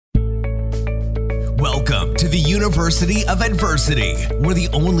the University of Adversity, where the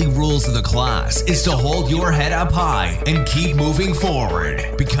only rules of the class is to hold your head up high and keep moving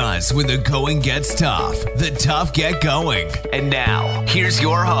forward. Because when the going gets tough, the tough get going. And now, here's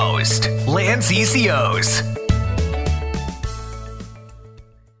your host, Lance Ecios.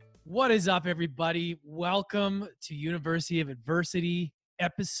 What is up, everybody? Welcome to University of Adversity,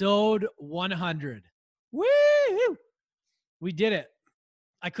 episode 100. Woo! We did it.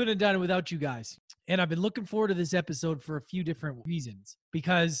 I couldn't have done it without you guys. And I've been looking forward to this episode for a few different reasons.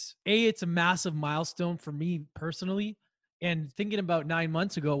 Because A, it's a massive milestone for me personally. And thinking about 9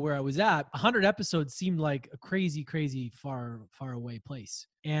 months ago where I was at, 100 episodes seemed like a crazy far away place.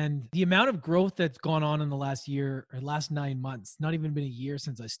 And the amount of growth that's gone on in the last year or last 9 months, not even been a year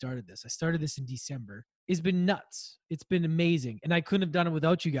since I started this. I started this in December. It's been nuts. It's been amazing. And I couldn't have done it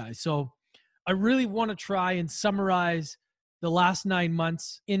without you guys. So I really want to try and summarize the last 9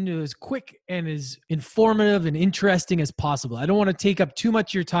 months into as quick and as informative and interesting as possible. I don't want to take up too much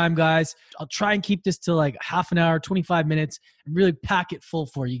of your time, guys. I'll try and keep this to like half an hour, 25 minutes, and really pack it full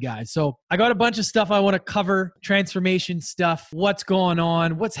for you guys. So I got a bunch of stuff I want to cover, transformation stuff, what's going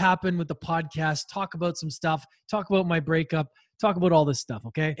on, what's happened with the podcast, talk about some stuff, talk about my breakup, talk about all this stuff,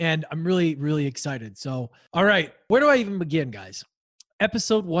 okay? And I'm really excited. So, all right, where do I even begin, guys?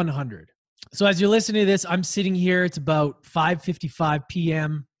 Episode 100. So as you're listening to this, I'm sitting here. It's about 5:55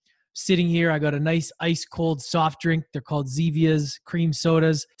 p.m. Sitting here. I got a nice ice cold soft drink. They're called Zevia's cream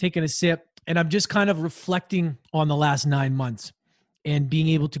sodas. Taking a sip. And I'm just kind of reflecting on the last 9 months and being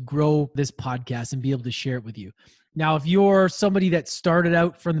able to grow this podcast and be able to share it with you. Now, if you're somebody that started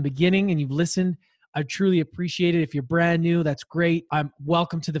out from the beginning and you've listened, I truly appreciate it. If you're brand new, that's great. I'm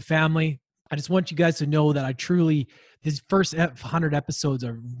welcome to the family. I just want you guys to know that these first 100 episodes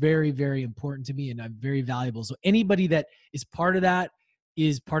are very important to me and I'm very valuable. So anybody that is part of that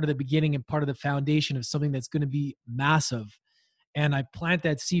is part of the beginning and part of the foundation of something that's going to be massive. And I plant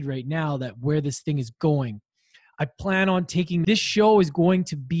that seed right now that where this thing is going. I plan on this show is going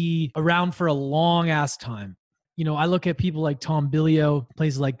to be around for a long ass time. You know, I look at people like Tom Billio,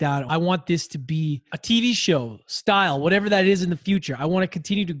 places like that. I want this to be a TV show style, whatever that is in the future. I want to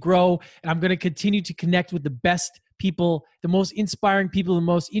continue to grow and I'm going to continue to connect with the best people, the most inspiring people, the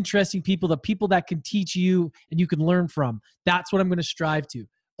most interesting people, the people that can teach you and you can learn from. That's what I'm going to strive to.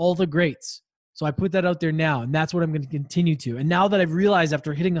 All the greats. So I put that out there now and that's what I'm going to continue to. And now that I've realized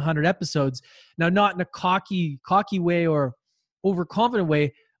after hitting 100 episodes, now not in a cocky way or overconfident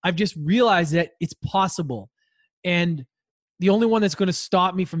way, I've just realized that it's possible. And the only one that's going to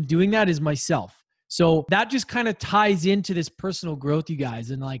stop me from doing that is myself. So that just kind of ties into this personal growth, you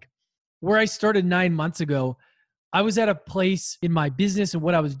guys. And like where I started 9 months ago, I was at a place in my business and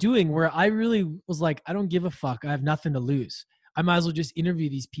what I was doing where I really was like, I don't give a fuck. I have nothing to lose. I might as well just interview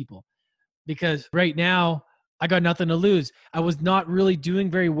these people because right now I got nothing to lose. I was not really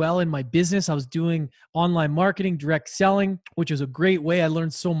doing very well in my business. I was doing online marketing, direct selling, which was a great way. I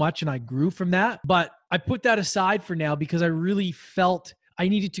learned so much and I grew from that. But I put that aside for now because I really felt I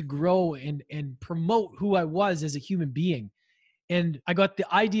needed to grow and promote who I was as a human being. And I got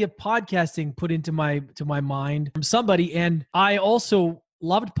the idea of podcasting put into my mind from somebody. And I also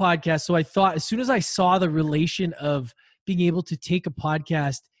loved podcasts. So I thought as soon as I saw the relation of being able to take a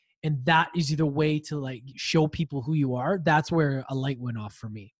podcast and that is the way to like show people who you are, that's where a light went off for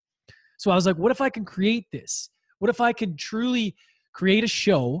me. So I was like, what if I can create this? What if I could truly create a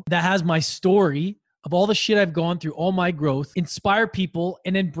show that has my story of all the shit I've gone through, all my growth, inspire people,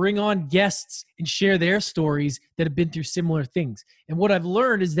 and then bring on guests and share their stories that have been through similar things. And what I've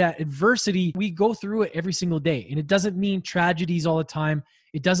learned is that adversity, we go through it every single day. And it doesn't mean tragedies all the time.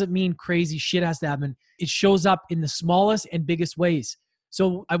 It doesn't mean crazy shit has to happen. It shows up in the smallest and biggest ways.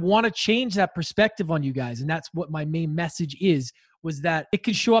 So I want to change that perspective on you guys. And that's what my main message was that it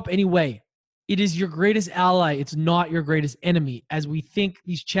can show up any way. It is your greatest ally. It's not your greatest enemy. As we think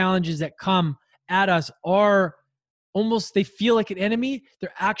these challenges that come at us are almost, they feel like an enemy.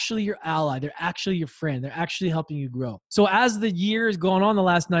 They're actually your ally. They're actually your friend. They're actually helping you grow. So as the year has gone on the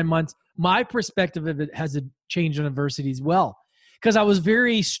last 9 months, my perspective of it has changed on adversity as well. Because I was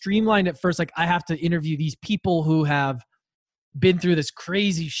very streamlined at first. Like I have to interview these people who have been through this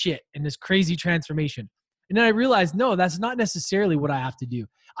crazy shit and this crazy transformation. And then I realized, no, that's not necessarily what I have to do.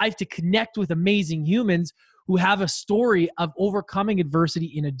 I have to connect with amazing humans who have a story of overcoming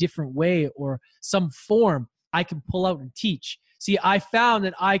adversity in a different way or some form I can pull out and teach. See, I found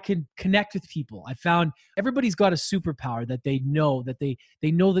that I can connect with people. I found everybody's got a superpower that they know that they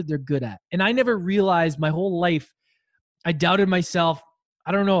know that they're good at. And I never realized my whole life, I doubted myself.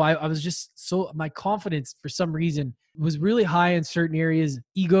 I don't know. I was just my confidence for some reason was really high in certain areas,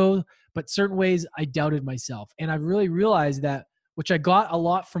 ego, but certain ways I doubted myself. And I really realized that, which I got a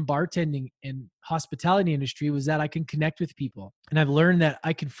lot from bartending and hospitality industry, was that I can connect with people. And I've learned that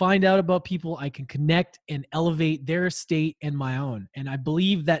I can find out about people, I can connect and elevate their state and my own. And I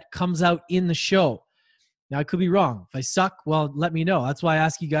believe that comes out in the show. Now, I could be wrong. If I suck, well, let me know. That's why I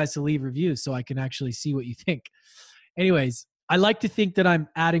ask you guys to leave reviews so I can actually see what you think. Anyways, I like to think that I'm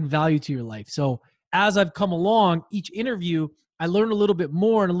adding value to your life. So as I've come along, each interview, I learn a little bit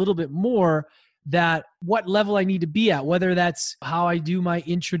more and a little bit more that what level I need to be at, whether that's how I do my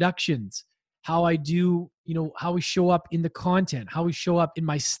introductions, how I do, how we show up in the content, how we show up in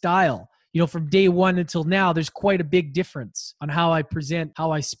my style. From day one until now, there's quite a big difference on how I present,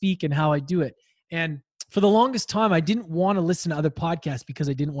 how I speak, and how I do it. And for the longest time, I didn't want to listen to other podcasts because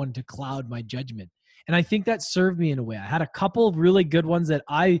I didn't want to cloud my judgment. And I think that served me in a way. I had a couple of really good ones that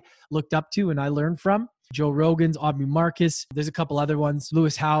I looked up to and I learned from. Joe Rogan's, Aubrey Marcus. There's a couple other ones,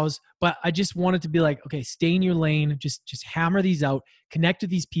 Lewis Howes. But I just wanted to be like, okay, stay in your lane. Just hammer these out. Connect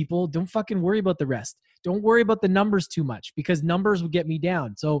with these people. Don't fucking worry about the rest. Don't worry about the numbers too much because numbers will get me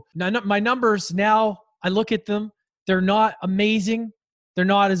down. So my numbers now, I look at them. They're not amazing. They're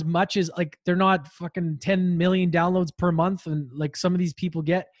not as much as they're not fucking 10 million downloads per month and like some of these people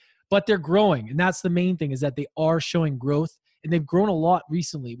get, but they're growing. And that's the main thing, is that they are showing growth, and they've grown a lot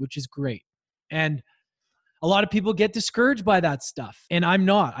recently, which is great. And a lot of people get discouraged by that stuff. And I'm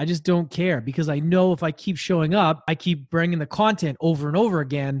not. I just don't care, because I know if I keep showing up, I keep bringing the content over and over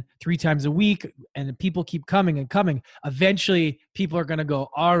again 3 times a week, and people keep coming and coming. Eventually, people are going to go,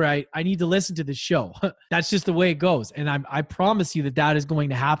 all right, I need to listen to this show. That's just the way it goes. And I promise you that is going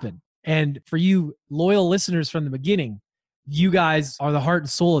to happen. And for you loyal listeners from the beginning, you guys are the heart and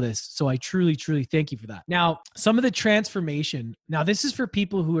soul of this. So I truly, truly thank you for that. Now, some of the transformation. Now, this is for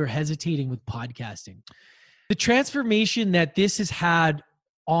people who are hesitating with podcasting. The transformation that this has had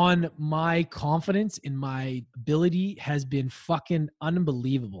on my confidence in my ability has been fucking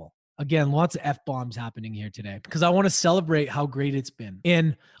unbelievable. Again, lots of F-bombs happening here today because I want to celebrate how great it's been.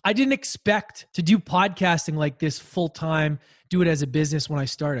 And I didn't expect to do podcasting like this full-time, do it as a business when I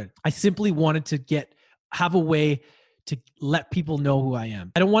started. I simply wanted to have a way to let people know who I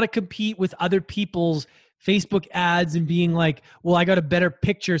am. I don't want to compete with other people's Facebook ads and being like, well, I got a better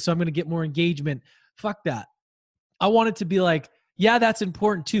picture, so I'm going to get more engagement. Fuck that. I wanted to be like, yeah, that's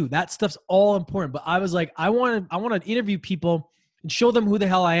important too. That stuff's all important. But I was like, I want to interview people and show them who the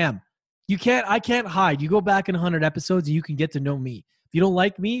hell I am. I can't hide. You go back in 100 episodes and you can get to know me. If you don't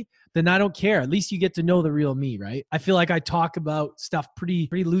like me, then I don't care. At least you get to know the real me, right? I feel like I talk about stuff pretty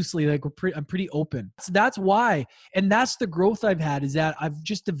loosely. Like I'm pretty open. So that's why. And that's the growth I've had, is that I've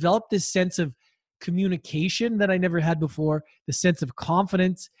just developed this sense of communication that I never had before, the sense of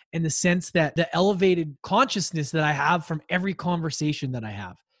confidence, and the sense that the elevated consciousness that I have from every conversation that I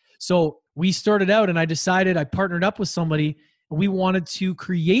have. So we started out and I partnered up with somebody. We wanted to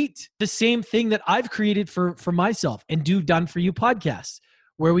create the same thing that I've created for myself and do Done For You podcasts,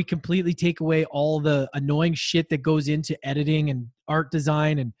 where we completely take away all the annoying shit that goes into editing and art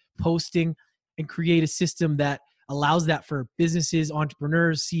design and posting, and create a system that allows that for businesses,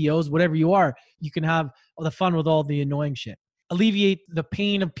 entrepreneurs, CEOs, whatever you are. You can have all the fun with all the annoying shit. Alleviate the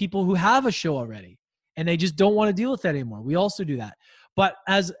pain of people who have a show already and they just don't want to deal with that anymore. We also do that. But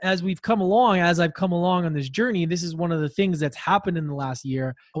as I've come along on this journey, this is one of the things that's happened in the last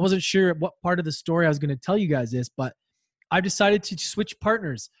year. I wasn't sure what part of the story I was going to tell you guys this, but I've decided to switch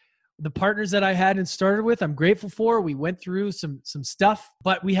partners. The partners that I had and started with, I'm grateful for. We went through some stuff,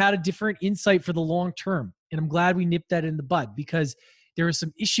 but we had a different insight for the long term. And I'm glad we nipped that in the bud, because there were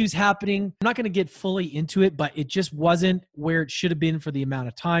some issues happening. I'm not going to get fully into it, but it just wasn't where it should have been for the amount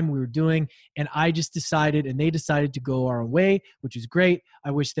of time we were doing. And I just decided, and they decided to go our own way, which is great.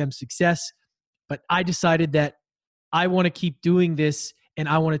 I wish them success. But I decided that I want to keep doing this and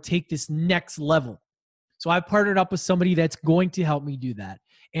I want to take this next level. So I partnered up with somebody that's going to help me do that.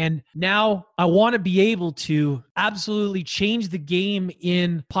 And now I want to be able to absolutely change the game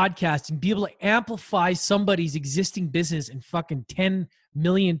in podcasting, be able to amplify somebody's existing business and fucking 10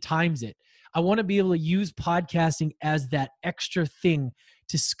 million times it. I want to be able to use podcasting as that extra thing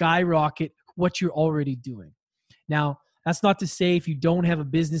to skyrocket what you're already doing. Now, that's not to say if you don't have a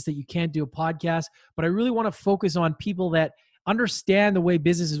business that you can't do a podcast, but I really want to focus on people that understand the way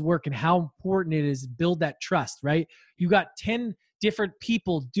businesses work and how important it is to build that trust, right? You got 10 different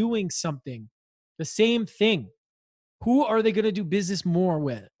people doing something, the same thing. Who are they going to do business more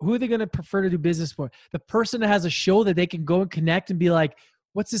with? Who are they going to prefer to do business for? The person that has a show that they can go and connect and be like,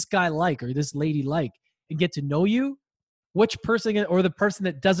 what's this guy like or this lady like, and get to know you? which person, or the person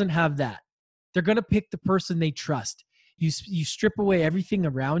that doesn't have that, they're going to pick the person they trust. You strip away everything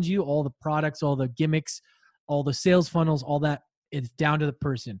around you, all the products, all the gimmicks, all the sales funnels, all that. It's down to the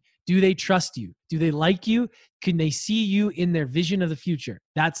person. Do they trust you? Do they like you? Can they see you in their vision of the future?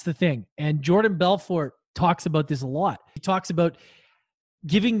 That's the thing. And Jordan Belfort talks about this a lot. He talks about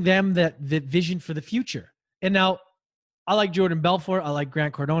giving them the vision for the future. And now, I like Jordan Belfort. I like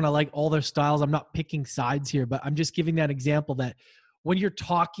Grant Cardone. I like all their styles. I'm not picking sides here, but I'm just giving that example that when you're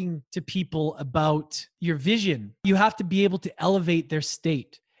talking to people about your vision, you have to be able to elevate their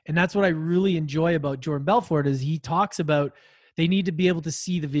state. And that's what I really enjoy about Jordan Belfort is he talks about they need to be able to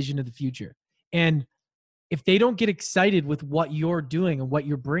see the vision of the future. And if they don't get excited with what you're doing and what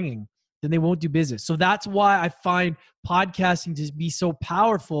you're bringing, then they won't do business. So that's why I find podcasting to be so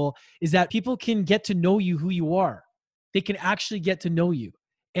powerful is that people can get to know you, who you are. They can actually get to know you.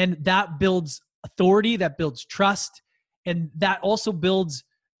 And that builds authority, that builds trust, and that also builds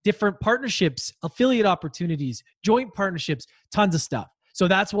different partnerships, affiliate opportunities, joint partnerships, tons of stuff. So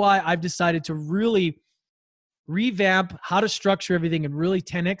that's why I've decided to really revamp how to structure everything and really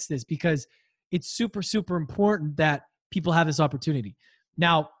 10X this, because it's super, super important that people have this opportunity.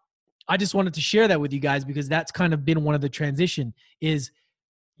 Now, I just wanted to share that with you guys because that's kind of been one of the transition is,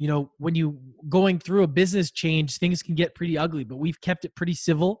 you know, when you going through a business change, things can get pretty ugly, but we've kept it pretty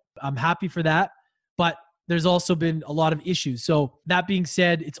civil. I'm happy for that. But there's also been a lot of issues. So that being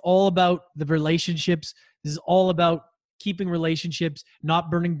said, it's all about the relationships. This is all about keeping relationships,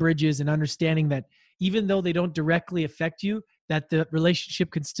 not burning bridges, and understanding that even though they don't directly affect you, that the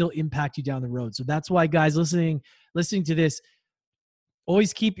relationship can still impact you down the road. So that's why, guys, listening to this,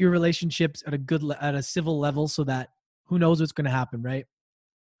 always keep your relationships at a civil level so that who knows what's going to happen, right?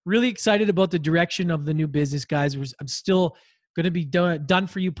 Really excited about the direction of the new business, guys. I'm still going to be done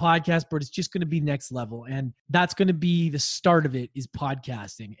for you podcast, but it's just going to be next level. And that's going to be the start of it is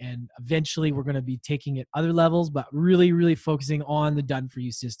podcasting. And eventually we're going to be taking it other levels, but really, really focusing on the done for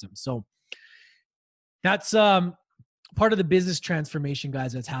you system. So that's part of the business transformation,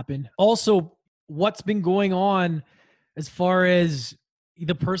 guys, that's happened. Also, what's been going on as far as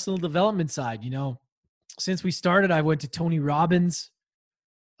the personal development side, you know, since we started, I went to Tony Robbins.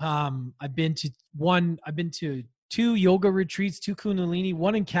 I've been to 2 yoga retreats, 2 Kundalini,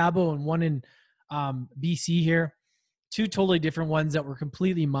 one in Cabo and one in BC here. 2 totally different ones that were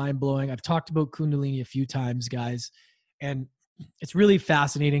completely mind-blowing. I've talked about Kundalini a few times, guys, and it's really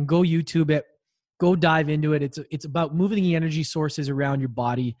fascinating. Go YouTube it. Go dive into it. It's about moving the energy sources around your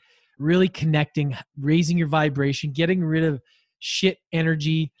body, really connecting, raising your vibration, getting rid of shit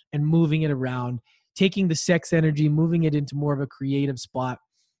energy and moving it around, taking the sex energy, moving it into more of a creative spot.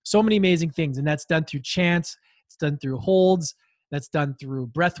 So many amazing things. And that's done through chants. It's done through holds. That's done through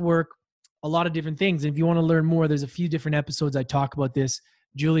breath work, a lot of different things. And if you want to learn more, there's a few different episodes I talk about this.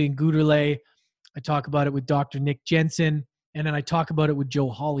 Julian Guderley, I talk about it with Dr. Nick Jensen, and then I talk about it with Joe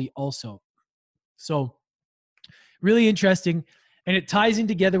Hawley also. So really interesting. And it ties in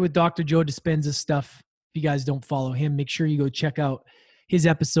together with Dr. Joe Dispenza's stuff. If you guys don't follow him, make sure you go check out his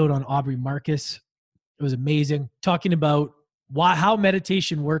episode on Aubrey Marcus. It was amazing. Talking about how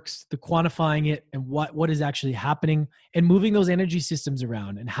meditation works, the quantifying it, and what is actually happening, and moving those energy systems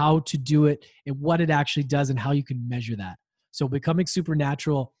around, and how to do it, and what it actually does, and how you can measure that. So becoming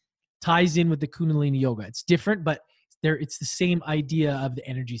supernatural ties in with the Kundalini yoga. It's different, but it's the same idea of the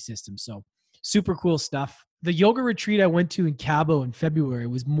energy system. So super cool stuff. The yoga retreat I went to in Cabo in February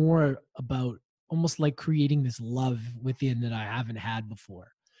was more about almost like creating this love within that I haven't had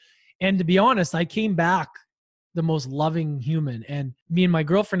before. And to be honest, I came back the most loving human. And me and my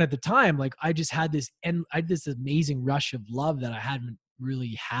girlfriend at the time, like I just had this amazing rush of love that I hadn't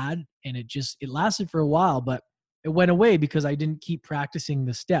really had. And it lasted for a while, but it went away because I didn't keep practicing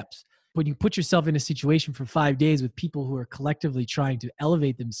the steps. When you put yourself in a situation for 5 days with people who are collectively trying to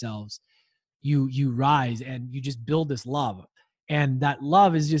elevate themselves, you rise and you just build this love. And that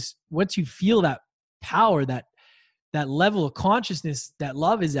love is just, once you feel that power, that level of consciousness that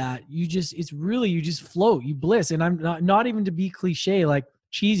love is at, you just float, you bliss. And I'm not even to be cliche, like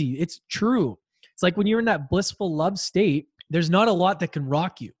cheesy. It's true. It's like when you're in that blissful love state, there's not a lot that can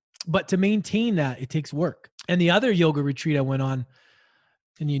rock you, but to maintain that, it takes work. And the other yoga retreat I went on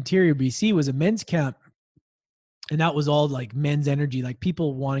in the interior BC was a men's camp. And that was all like men's energy, like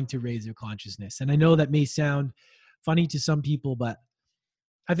people wanting to raise their consciousness. And I know that may sound funny to some people, but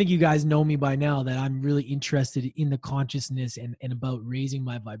I think you guys know me by now that I'm really interested in the consciousness and about raising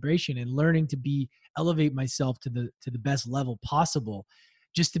my vibration and learning to elevate myself to the best level possible,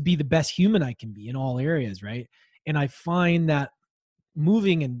 just to be the best human I can be in all areas, right? And I find that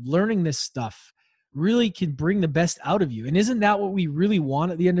moving and learning this stuff really can bring the best out of you. And isn't that what we really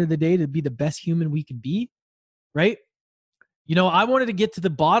want at the end of the day, to be the best human we can be? Right? I wanted to get to the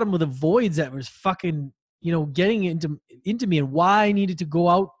bottom of the voids that was fucking, getting into me, and why I needed to go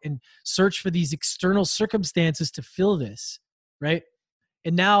out and search for these external circumstances to fill this. Right?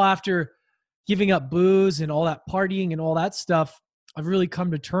 And now, after giving up booze and all that partying and all that stuff, I've really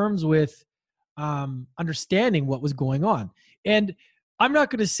come to terms with understanding what was going on. And I'm not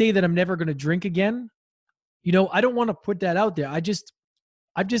going to say that I'm never going to drink again. I don't want to put that out there.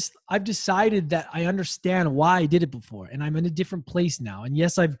 I've decided that I understand why I did it before, and I'm in a different place now. And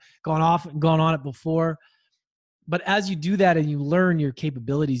yes, I've gone off and gone on it before, but as you do that and you learn your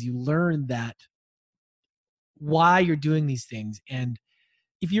capabilities, you learn that why you're doing these things. And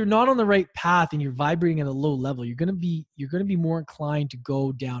if you're not on the right path and you're vibrating at a low level, you're going to be more inclined to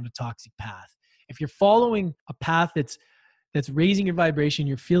go down a toxic path. If you're following a path that's raising your vibration,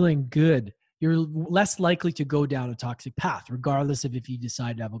 you're feeling good, you're less likely to go down a toxic path, regardless of if you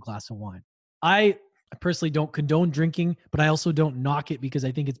decide to have a glass of wine. I personally don't condone drinking, but I also don't knock it, because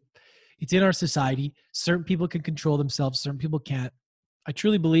I think it's in our society. Certain people can control themselves, certain people can't. I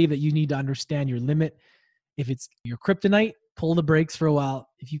truly believe that you need to understand your limit. If it's your kryptonite, pull the brakes for a while.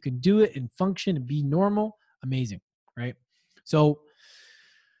 If you can do it and function and be normal, amazing, right? So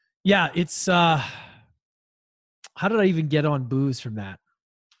yeah, it's how did I even get on booze from that?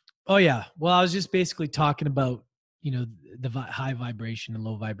 Oh yeah, well, I was just basically talking about the high vibration and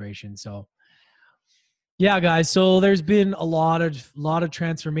low vibration. So yeah, guys, so there's been a lot of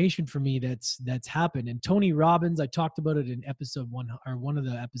transformation for me that's happened. And Tony Robbins, I talked about it in episode 1, or one of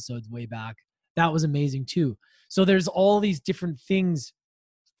the episodes way back. That was amazing too. So there's all these different things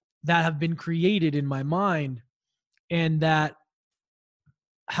that have been created in my mind and that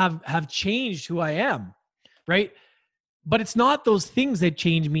have changed who I am, right? But it's not those things that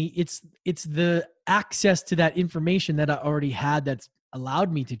change me. It's the access to that information that I already had that's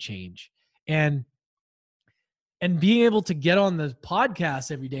allowed me to change. And being able to get on the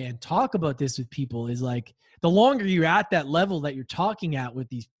podcast every day and talk about this with people is like, the longer you're at that level that you're talking at with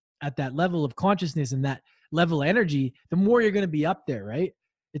these, at that level of consciousness and that level of energy, the more you're going to be up there, right?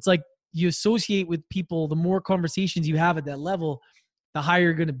 It's like you associate with people, the more conversations you have at that level, the higher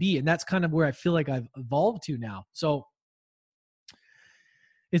you're going to be. And that's kind of where I feel like I've evolved to now. So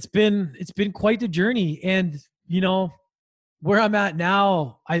it's been quite the journey. And, where I'm at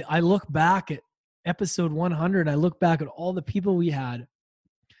now, I look back at episode 100. I look back at all the people we had.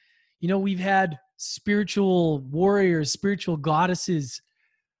 We've had spiritual warriors, spiritual goddesses.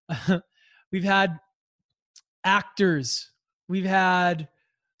 We've had actors. We've had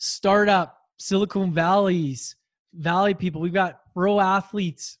startup Silicon Valley people. We've got pro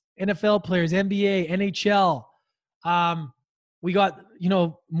athletes, NFL players, NBA, NHL. We got,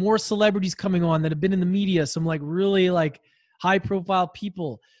 more celebrities coming on that have been in the media. Some really high profile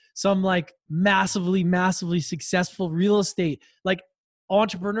people, some massively, massively successful real estate,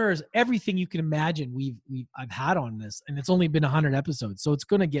 entrepreneurs, everything you can imagine. I've had on this, and it's only been 100 episodes. So it's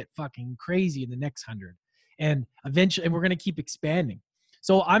going to get fucking crazy in the next 100. And eventually, and we're going to keep expanding.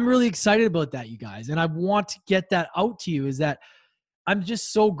 So I'm really excited about that, you guys. And I want to get that out to you, is that I'm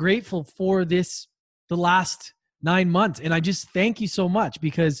just so grateful for the last 9 months. And I just thank you so much,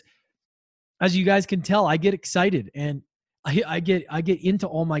 because as you guys can tell, I get excited and I get into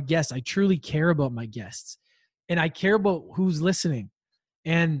all my guests. I truly care about my guests, and I care about who's listening.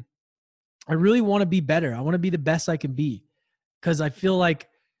 And I really want to be better. I want to be the best I can be, because I feel like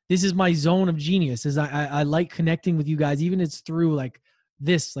this is my zone of genius. I like connecting with you guys, even if it's through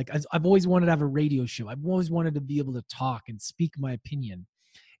this. I've always wanted to have a radio show. I've always wanted to be able to talk and speak my opinion.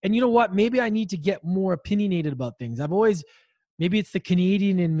 And you know what? Maybe I need to get more opinionated about things. Maybe it's the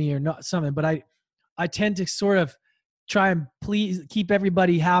Canadian in me or not something, but I tend to sort of try and please keep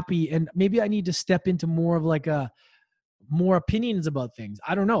everybody happy. And maybe I need to step into more of more opinions about things.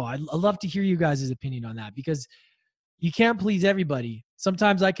 I don't know. I'd love to hear you guys' opinion on that, because you can't please everybody.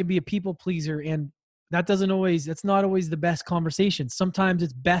 Sometimes I can be a people pleaser, and that's not always the best conversation. Sometimes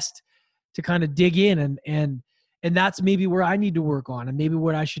it's best to kind of dig in and that's maybe where I need to work on, and maybe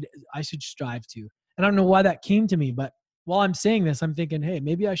what I should strive to. And I don't know why that came to me, but while I'm saying this, I'm thinking, hey,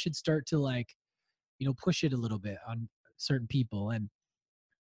 maybe I should start to push it a little bit on certain people. And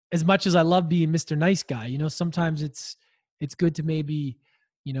as much as I love being Mr. Nice Guy, sometimes it's good to maybe,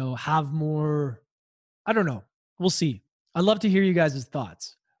 have more, I don't know. We'll see. I'd love to hear you guys'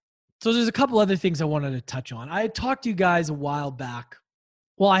 thoughts. So there's a couple other things I wanted to touch on. I had talked to you guys a while back.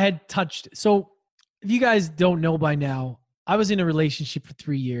 Well, so if you guys don't know by now, I was in a relationship for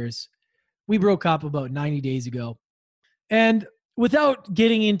 3 years. We broke up about 90 days ago. And without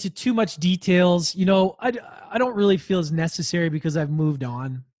getting into too much details, I don't really feel it's necessary because I've moved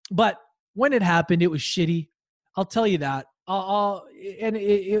on. But when it happened, it was shitty. I'll tell you that. And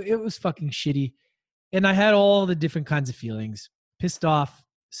it was fucking shitty. And I had all the different kinds of feelings: pissed off,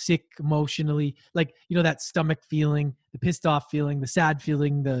 sick emotionally, like, that stomach feeling, the pissed off feeling, the sad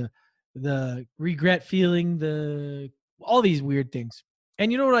feeling, the regret feeling, all these weird things.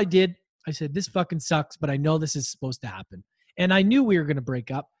 And you know what I did? I said, this fucking sucks, but I know this is supposed to happen. And I knew we were going to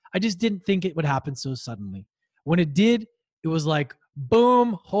break up. I just didn't think it would happen so suddenly. When it did, it was like,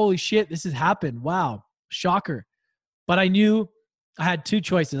 boom, holy shit, this has happened. Wow, shocker. But I knew I had two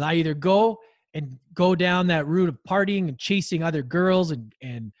choices. I either go down that route of partying and chasing other girls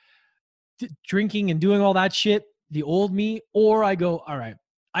and drinking and doing all that shit, the old me, or I go, all right,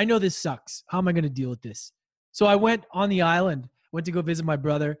 I know this sucks. How am I going to deal with this? So I went on the island, went to go visit my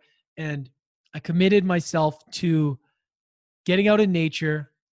brother, and I committed myself to getting out in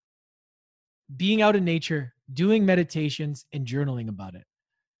nature, being out in nature, doing meditations, and journaling about it.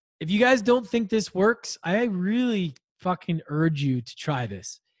 If you guys don't think this works, I really fucking urge you to try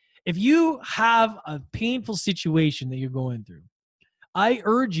this. If you have a painful situation that you're going through, I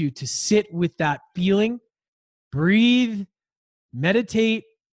urge you to sit with that feeling, breathe, meditate,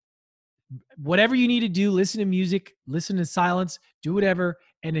 whatever you need to do, listen to music, listen to silence, do whatever,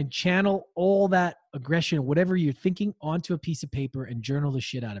 and then channel all that aggression, whatever you're thinking, onto a piece of paper and journal the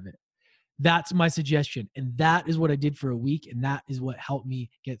shit out of it. That's my suggestion. And that is what I did for a week. And that is what helped me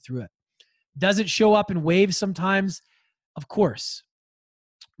get through it. Does it show up in waves sometimes? Of course,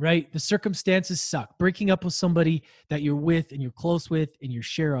 right? The circumstances suck. Breaking up with somebody that you're with and you're close with and you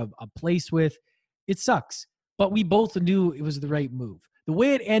share a place with, it sucks. But we both knew it was the right move. The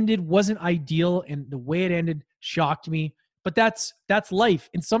way it ended wasn't ideal, and the way it ended shocked me. But that's life.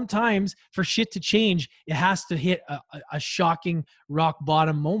 And sometimes for shit to change, it has to hit a shocking rock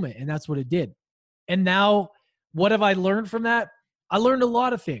bottom moment. And that's what it did. And now, what have I learned from that? I learned a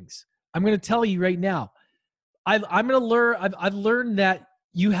lot of things. I'm going to tell you right now. I've learned that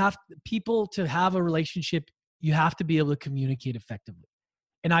people to have a relationship, you have to be able to communicate effectively.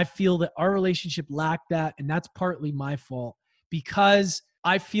 And I feel that our relationship lacked that. And that's partly my fault, because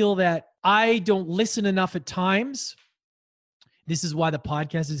I feel that I don't listen enough at times. This is why the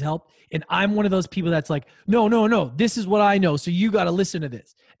podcast has helped. And I'm one of those people that's like, no, this is what I know, so you got to listen to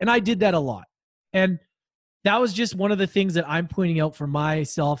this. And I did that a lot. And that was just one of the things that I'm pointing out for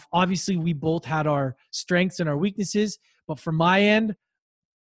myself. Obviously, we both had our strengths and our weaknesses, but from my end,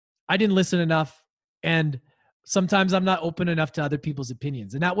 I didn't listen enough. And sometimes I'm not open enough to other people's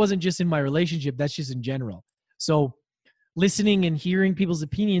opinions. And that wasn't just in my relationship, that's just in general. So listening and hearing people's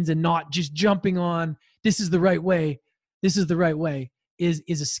opinions and not just jumping on, this is the right way is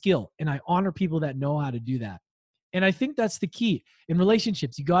a skill. And I honor people that know how to do that. And I think that's the key in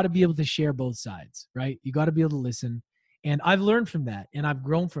relationships. You got to be able to share both sides, right? You got to be able to listen. And I've learned from that and I've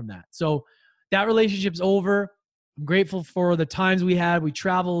grown from that. So that relationship's over. I'm grateful for the times we had. We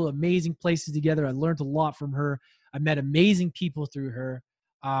traveled amazing places together. I learned a lot from her. I met amazing people through her.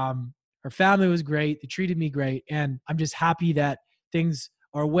 Her family was great. They treated me great. And I'm just happy that things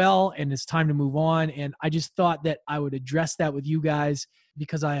are well and it's time to move on. And I just thought that I would address that with you guys,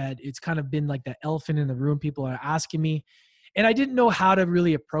 because it's kind of been like the elephant in the room. People are asking me, and I didn't know how to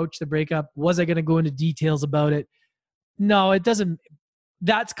really approach the breakup. Was I going to go into details about it? No, it doesn't.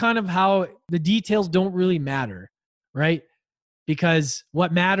 That's kind of how the details don't really matter, right? Because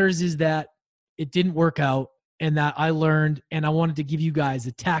what matters is that it didn't work out and that I learned, and I wanted to give you guys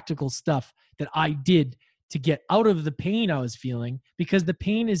the tactical stuff that I did to get out of the pain I was feeling, because the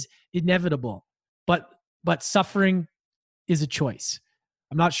pain is inevitable, but suffering is a choice.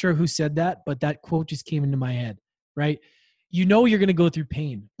 I'm not sure who said that, but that quote just came into my head, right? You know you're going to go through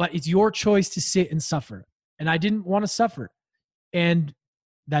pain, but it's your choice to sit and suffer. And I didn't want to suffer. And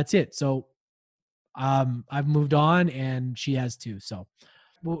that's it. So I've moved on, and she has too. So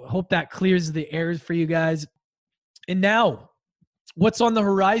we'll hope that clears the air for you guys. And now, what's on the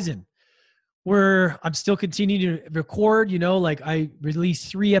horizon? I'm still continuing to record, like I release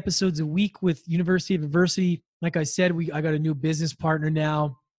 3 episodes a week with University of Adversity. Like I said, I got a new business partner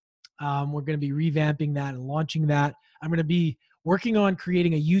now. We're going to be revamping that and launching that. I'm going to be working on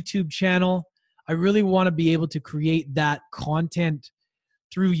creating a YouTube channel. I really want to be able to create that content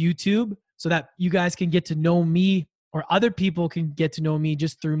through YouTube so that you guys can get to know me, or other people can get to know me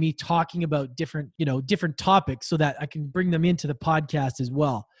just through me talking about different topics, so that I can bring them into the podcast as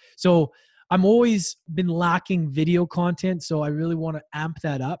well. So I'm always been lacking video content, so I really want to amp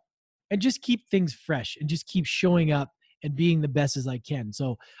that up and just keep things fresh and just keep showing up and being the best as I can.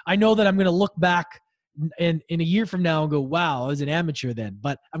 So I know that I'm going to look back and in a year from now I'll go, wow, I was an amateur then.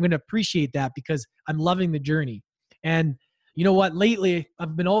 But I'm going to appreciate that because I'm loving the journey. And you know what? Lately,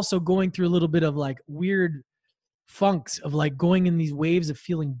 I've been also going through a little bit of like weird funks of like going in these waves of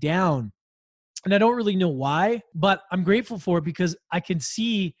feeling down. And I don't really know why, but I'm grateful for it because I can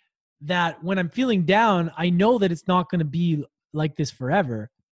see that when I'm feeling down, I know that it's not going to be like this forever.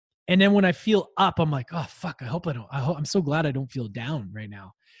 And then when I feel up, I'm like, oh, fuck, I'm so glad I don't feel down right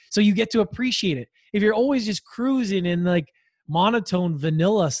now. So you get to appreciate it. If you're always just cruising in like monotone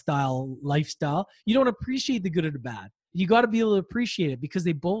vanilla style lifestyle, you don't appreciate the good or the bad. You got to be able to appreciate it because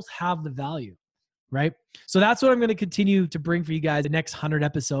they both have the value, right? So that's what I'm going to continue to bring for you guys the next 100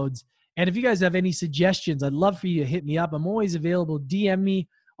 episodes. And if you guys have any suggestions, I'd love for you to hit me up. I'm always available. DM me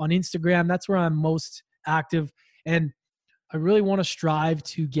on Instagram. That's where I'm most active. And I really want to strive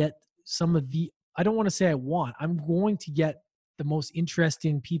to get some of the, I don't want to say I want, I'm going to get the most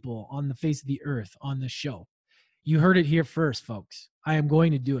interesting people on the face of the earth on the show. You heard it here first, folks. I am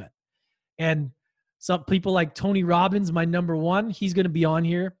going to do it. And some people like Tony Robbins, my number one, he's going to be on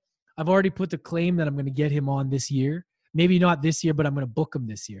here. I've already put the claim that I'm going to get him on this year. Maybe not this year, but I'm going to book him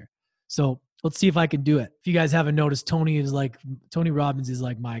this year. So let's see if I can do it. If you guys haven't noticed, Tony Robbins is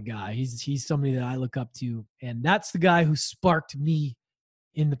like my guy. He's somebody that I look up to. And that's the guy who sparked me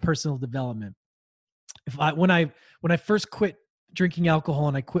in the personal development. When I first quit drinking alcohol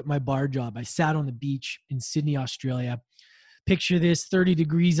and I quit my bar job, I sat on the beach in Sydney, Australia. Picture this, 30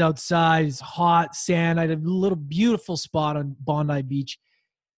 degrees outside, it's hot, sand. I had a little beautiful spot on Bondi Beach.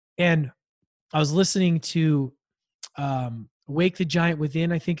 And I was listening to Wake the Giant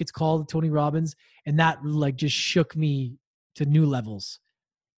Within, I think it's called, Tony Robbins. And that like just shook me to new levels.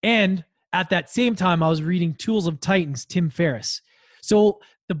 And at that same time, I was reading Tools of Titans, Tim Ferriss. So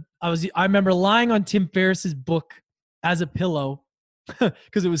I remember lying on Tim Ferriss's book as a pillow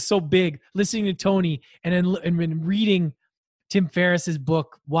because it was so big, listening to Tony and then reading Tim Ferriss's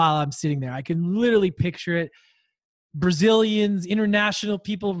book while I'm sitting there. I can literally picture it. Brazilians, international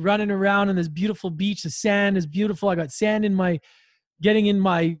people running around on this beautiful beach. The sand is beautiful. I got sand getting in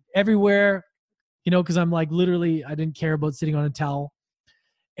my everywhere, because I'm like literally, I didn't care about sitting on a towel.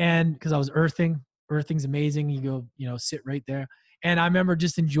 And because I was earthing. Earthing's amazing. You go, sit right there. And I remember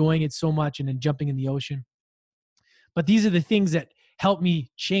just enjoying it so much and then jumping in the ocean. But these are the things that helped me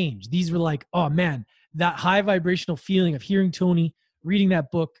change. These were like, oh man, that high vibrational feeling of hearing Tony, reading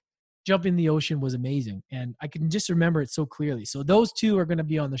that book, jumping in the ocean was amazing. And I can just remember it so clearly. So those two are going to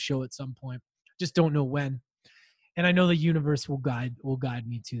be on the show at some point. Just don't know when. And I know the universe will guide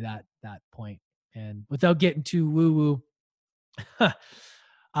me to that point. And without getting too woo-woo,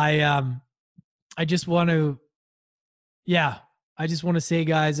 I just want to say,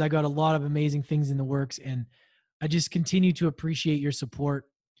 guys, I got a lot of amazing things in the works, and I just continue to appreciate your support,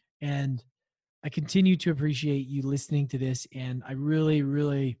 and I continue to appreciate you listening to this. And I really,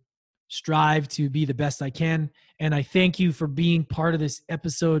 really strive to be the best I can. And I thank you for being part of this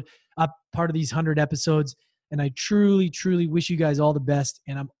episode, part of these 100 episodes. And I truly, truly wish you guys all the best.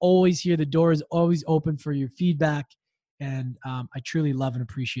 And I'm always here. The door is always open for your feedback. And I truly love and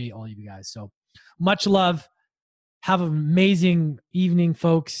appreciate all of you guys. So much love. Have an amazing evening,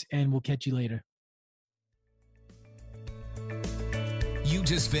 folks, and we'll catch you later. You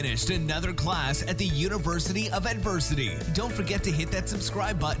just finished another class at the University of Adversity. Don't forget to hit that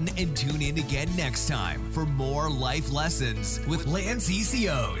subscribe button and tune in again next time for more life lessons with Lance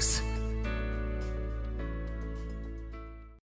ECOs.